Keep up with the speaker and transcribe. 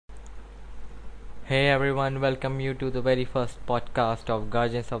Hey everyone, welcome you to the very first podcast of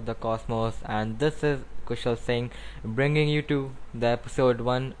Guardians of the Cosmos, and this is Kushal Singh bringing you to the episode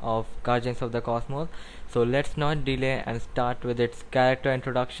 1 of Guardians of the Cosmos. So let's not delay and start with its character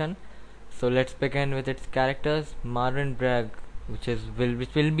introduction. So let's begin with its characters. Marvin Bragg, which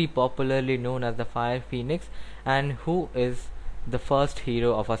will be popularly known as the Fire Phoenix, and who is the first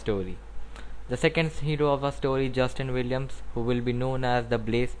hero of a story. The second hero of our story, Justin Williams, who will be known as the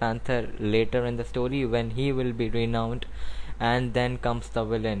Blaze Panther later in the story when he will be renowned. And then comes the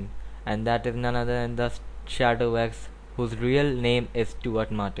villain, and that is none other than the Shadow X, whose real name is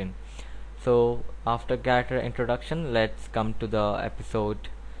Stuart Martin. So, after character introduction, let's come to the episode.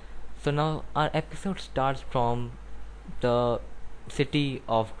 So, now our episode starts from the city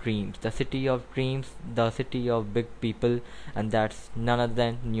of dreams, the city of big people, and that's none other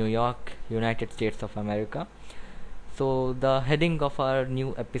than New York, United States of America. So, the heading of our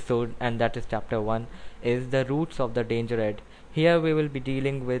new episode, and that is chapter 1, is the roots of the danger head. Here we will be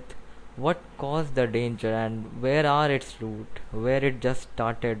dealing with what caused the danger and where are its root, where it just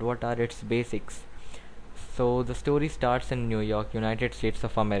started, what are its basics. So the story starts in New York, United States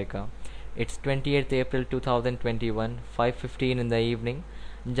of America. It's 28th April 2021, 5:15 in the evening.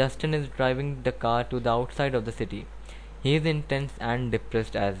 Justin is driving the car to the outside of the city. He is intense and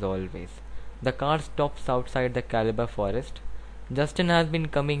depressed as always. The car stops outside the Caliber forest. Justin has been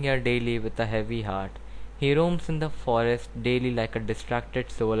coming here daily with a heavy heart. He roams in the forest daily like a distracted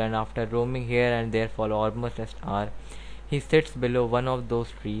soul, and after roaming here and there for almost an hour, he sits below one of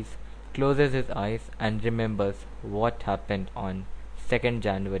those trees, closes his eyes, and remembers what happened on 2nd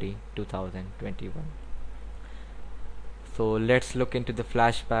January 2021. So let's look into the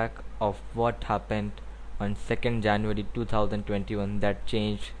flashback of what happened on 2nd January 2021 that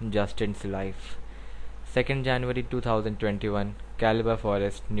changed Justin's life. 2nd January 2021, Caliber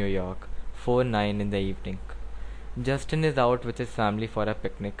Forest, New York, 4:09 in the evening. Justin is out with his family for a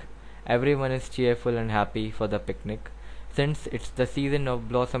picnic. Everyone is cheerful and happy for the picnic. Since it's the season of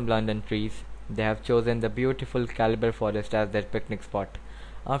blossom London trees, they have chosen the beautiful Caliber Forest as their picnic spot.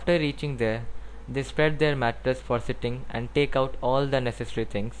 After reaching there, they spread their mattress for sitting and take out all the necessary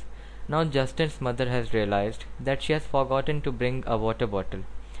things. Now Justin's mother has realized that she has forgotten to bring a water bottle.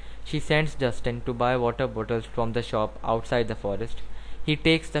 She sends Justin to buy water bottles from the shop outside the forest. He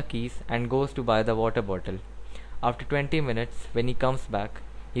takes the keys and goes to buy the water bottle. After 20 minutes, when he comes back,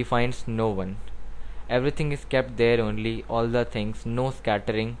 he finds no one. Everything is kept there only, all the things, no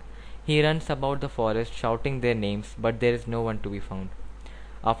scattering. He runs about the forest shouting their names, but there is no one to be found.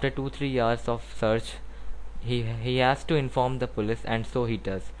 After 2-3 hours of search, he has to inform the police, and so he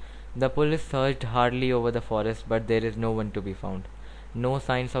does. The police searched hardly over the forest, but there is no one to be found. No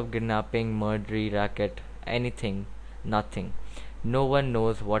signs of kidnapping, murdery, racket, anything, nothing. No one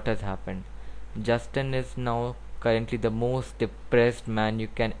knows what has happened. Justin is now currently the most depressed man you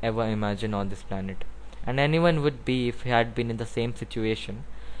can ever imagine on this planet. And anyone would be if he had been in the same situation.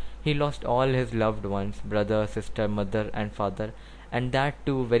 He lost all his loved ones, brother, sister, mother, and father, and that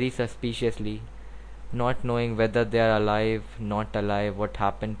too very suspiciously, not knowing whether they are alive, not alive, what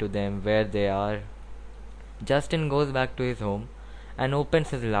happened to them, where they are. Justin goes back to his home and opens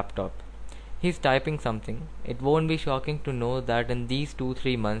his laptop. He's typing something. It won't be shocking to know that in these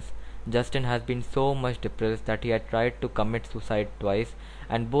 2-3 months, Justin has been so much depressed that he had tried to commit suicide twice,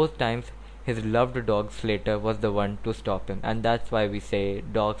 and both times his loved dog Slater was the one to stop him, and that's why we say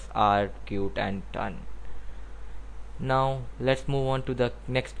dogs are cute and fun. Now let's move on to the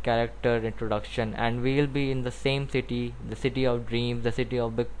next character introduction, and we'll be in the same city, the city of dreams, the city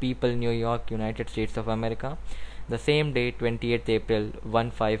of big people, New York, United States of America. The same day, 28th April,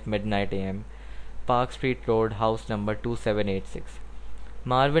 1:05 midnight a.m. Park Street Road, house number 2786.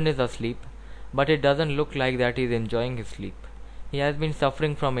 Marvin is asleep, but it doesn't look like that he is enjoying his sleep. He has been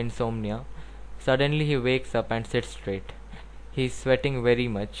suffering from insomnia. Suddenly he wakes up and sits straight. He is sweating very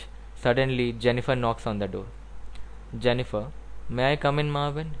much. Suddenly Jennifer knocks on the door. Jennifer, may I come in,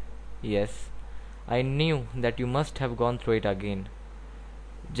 Marvin? Yes. I knew that you must have gone through it again.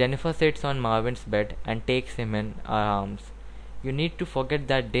 Jennifer sits on Marvin's bed and takes him in her arms. You need to forget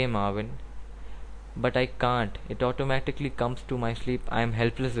that day, Marvin. But I can't. It automatically comes to my sleep. I am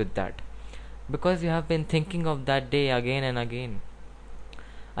helpless with that. Because you have been thinking of that day again and again.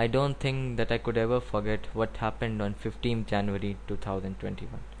 I don't think that I could ever forget what happened on 15th January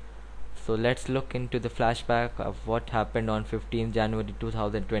 2021. So let's look into the flashback of what happened on 15th January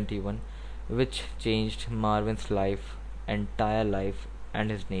 2021, which changed Marvin's life, entire life,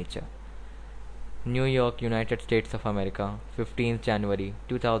 and his nature. New York, United States of America, 15th January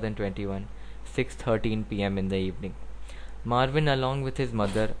 2021, 6:13 p.m. in the evening. Marvin, along with his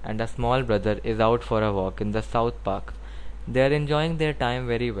mother and a small brother, is out for a walk in the South Park. They are enjoying their time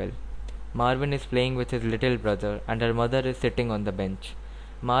very well. Marvin is playing with his little brother, and her mother is sitting on the bench.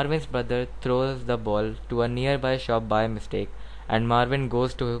 Marvin's brother throws the ball to a nearby shop by mistake, and Marvin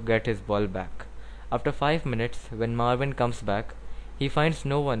goes to get his ball back. After 5 minutes, when Marvin comes back, he finds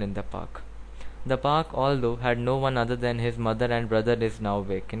no one in the park. The park, although had no one other than his mother and brother, is now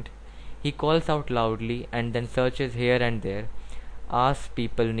vacant. He calls out loudly and then searches here and there, asks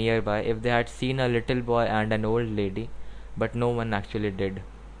people nearby if they had seen a little boy and an old lady, but no one actually did.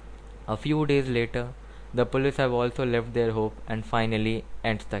 A few days later, the police have also left their hope and finally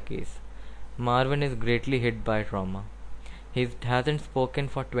ends the case. Marvin is greatly hit by trauma. He hasn't spoken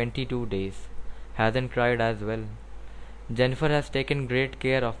for 22 days, hasn't cried as well. Jennifer has taken great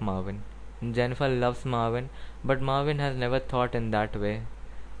care of Marvin. Jennifer loves Marvin, but Marvin has never thought in that way.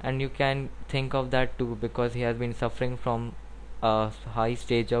 And you can think of that too because he has been suffering from a high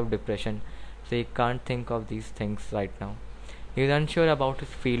stage of depression, so he can't think of these things right now. He is unsure about his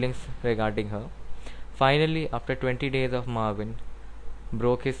feelings regarding her. Finally, after 20 days of Marvin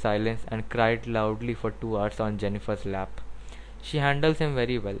broke his silence and cried loudly for 2 hours on Jennifer's lap. She handles him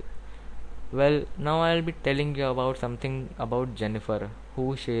very well. Well, now I'll be telling you about something about Jennifer,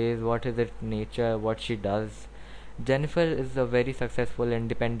 who she is, what is her nature, what she does. Jennifer is a very successful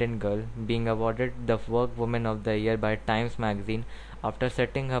independent girl, being awarded the Workwoman of the Year by Times Magazine after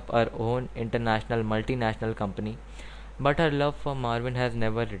setting up her own international multinational company. But her love for Marvin has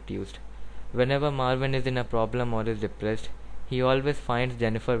never reduced. Whenever Marvin is in a problem or is depressed, he always finds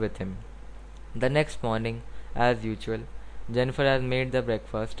Jennifer with him. The next morning, as usual, Jennifer has made the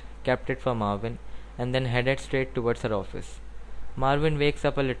breakfast, kept it for Marvin, and then headed straight towards her office. Marvin wakes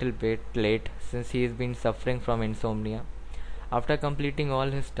up a little bit late since he has been suffering from insomnia. After completing all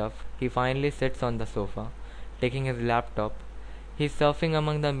his stuff, he finally sits on the sofa, taking his laptop. He is surfing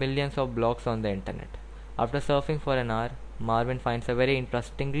among the millions of blogs on the internet. After surfing for an hour, Marvin finds a very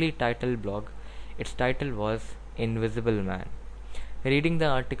interestingly titled blog. Its title was Invisible Man. Reading the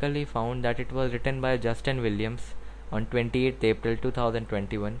article, he found that it was written by Justin Williams on 28th April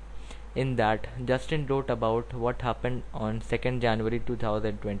 2021. In that, Justin wrote about what happened on 2nd January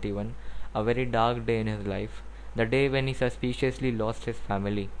 2021, a very dark day in his life, the day when he suspiciously lost his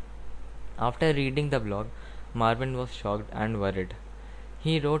family. After reading the blog, Marvin was shocked and worried.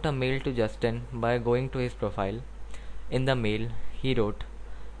 He wrote a mail to Justin by going to his profile. In the mail, he wrote,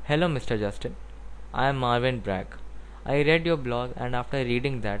 "Hello, Mr. Justin. I am Marvin Bragg. I read your blog, and after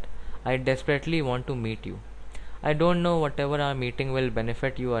reading that, I desperately want to meet you. I don't know whatever our meeting will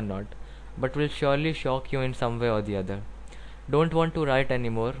benefit you or not, but will surely shock you in some way or the other. Don't want to write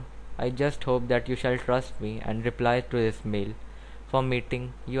anymore. I just hope that you shall trust me and reply to this mail. For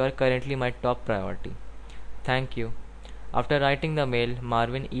meeting, you are currently my top priority. Thank you." After writing the mail,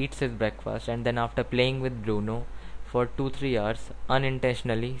 Marvin eats his breakfast and then, after playing with Bruno for 2-3 hours,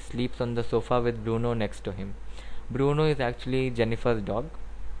 unintentionally sleeps on the sofa with Bruno next to him. Bruno is actually Jennifer's dog.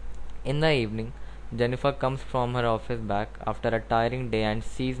 In the evening, Jennifer comes from her office back after a tiring day and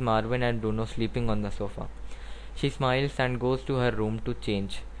sees Marvin and Bruno sleeping on the sofa. She smiles and goes to her room to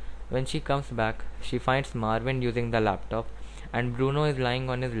change. When she comes back, she finds Marvin using the laptop and Bruno is lying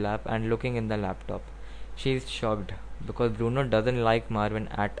on his lap and looking in the laptop. She is shocked because Bruno doesn't like Marvin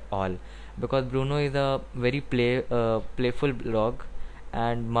at all, because Bruno is a very playful dog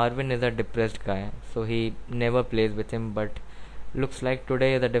and Marvin is a depressed guy, so he never plays with him. But looks like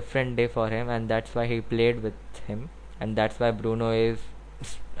today is a different day for him, and that's why he played with him, and that's why Bruno is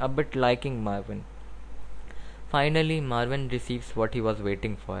a bit liking Marvin. Finally, Marvin receives what he was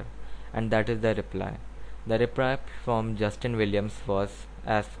waiting for, and that is the reply. The reply from Justin Williams was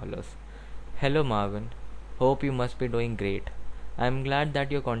as follows: "Hello, Marvin. Hope you must be doing great. I am glad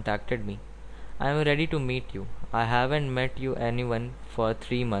that you contacted me. I am ready to meet you. I haven't met anyone for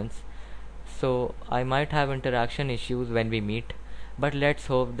 3 months, so I might have interaction issues when we meet, but let's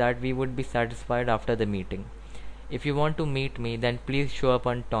hope that we would be satisfied after the meeting. If you want to meet me, then please show up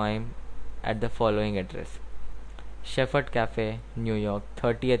on time at the following address: Shepherd Cafe, New York,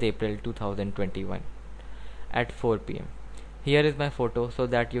 30th April 2021 at 4 pm. Here is my photo so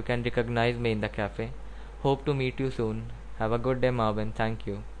that you can recognize me in the cafe. Hope to meet you soon. Have a good day, Marvin. Thank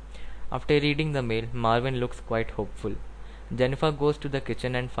you." After reading the mail, Marvin looks quite hopeful. Jennifer goes to the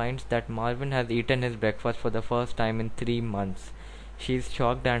kitchen and finds that Marvin has eaten his breakfast for the first time in 3 months. She is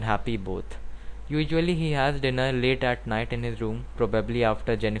shocked and happy both. Usually he has dinner late at night in his room, probably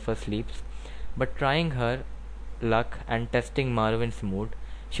after Jennifer sleeps, but trying her luck and testing Marvin's mood,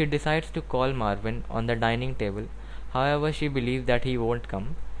 she decides to call Marvin on the dining table. However, she believes that he won't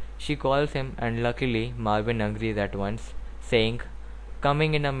come. She calls him and luckily Marvin agrees at once. saying,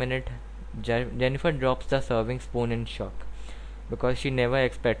 "Coming in a minute." Jennifer drops the serving spoon in shock, because she never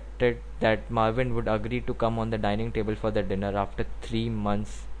expected that Marvin would agree to come on the dining table for the dinner after 3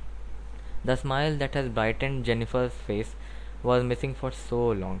 months. The smile that has brightened Jennifer's face was missing for so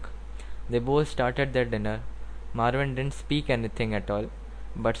long. They both started their dinner. Marvin didn't speak anything at all,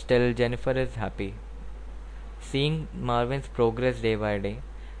 but still Jennifer is happy. Seeing Marvin's progress day by day,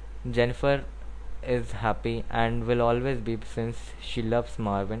 Jennifer is happy and will always be, since she loves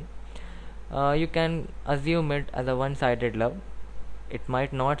Marvin. You can assume it as a one sided love. It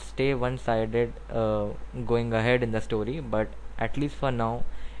might not stay one sided going ahead in the story, but at least for now,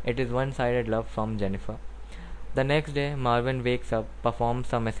 it is one sided love from Jennifer. The next day, Marvin wakes up, performs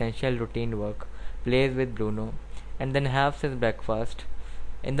some essential routine work, plays with Bruno, and then has his breakfast.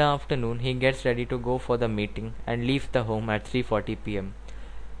 In the afternoon, he gets ready to go for the meeting and leaves the home at 3:40 pm.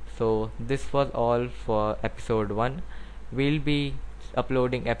 So, this was all for episode 1. We'll be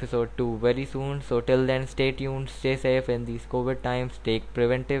uploading episode 2 very soon. So, till then, stay tuned, stay safe in these COVID times, take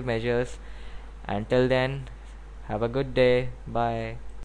preventive measures. Until then, have a good day. Bye.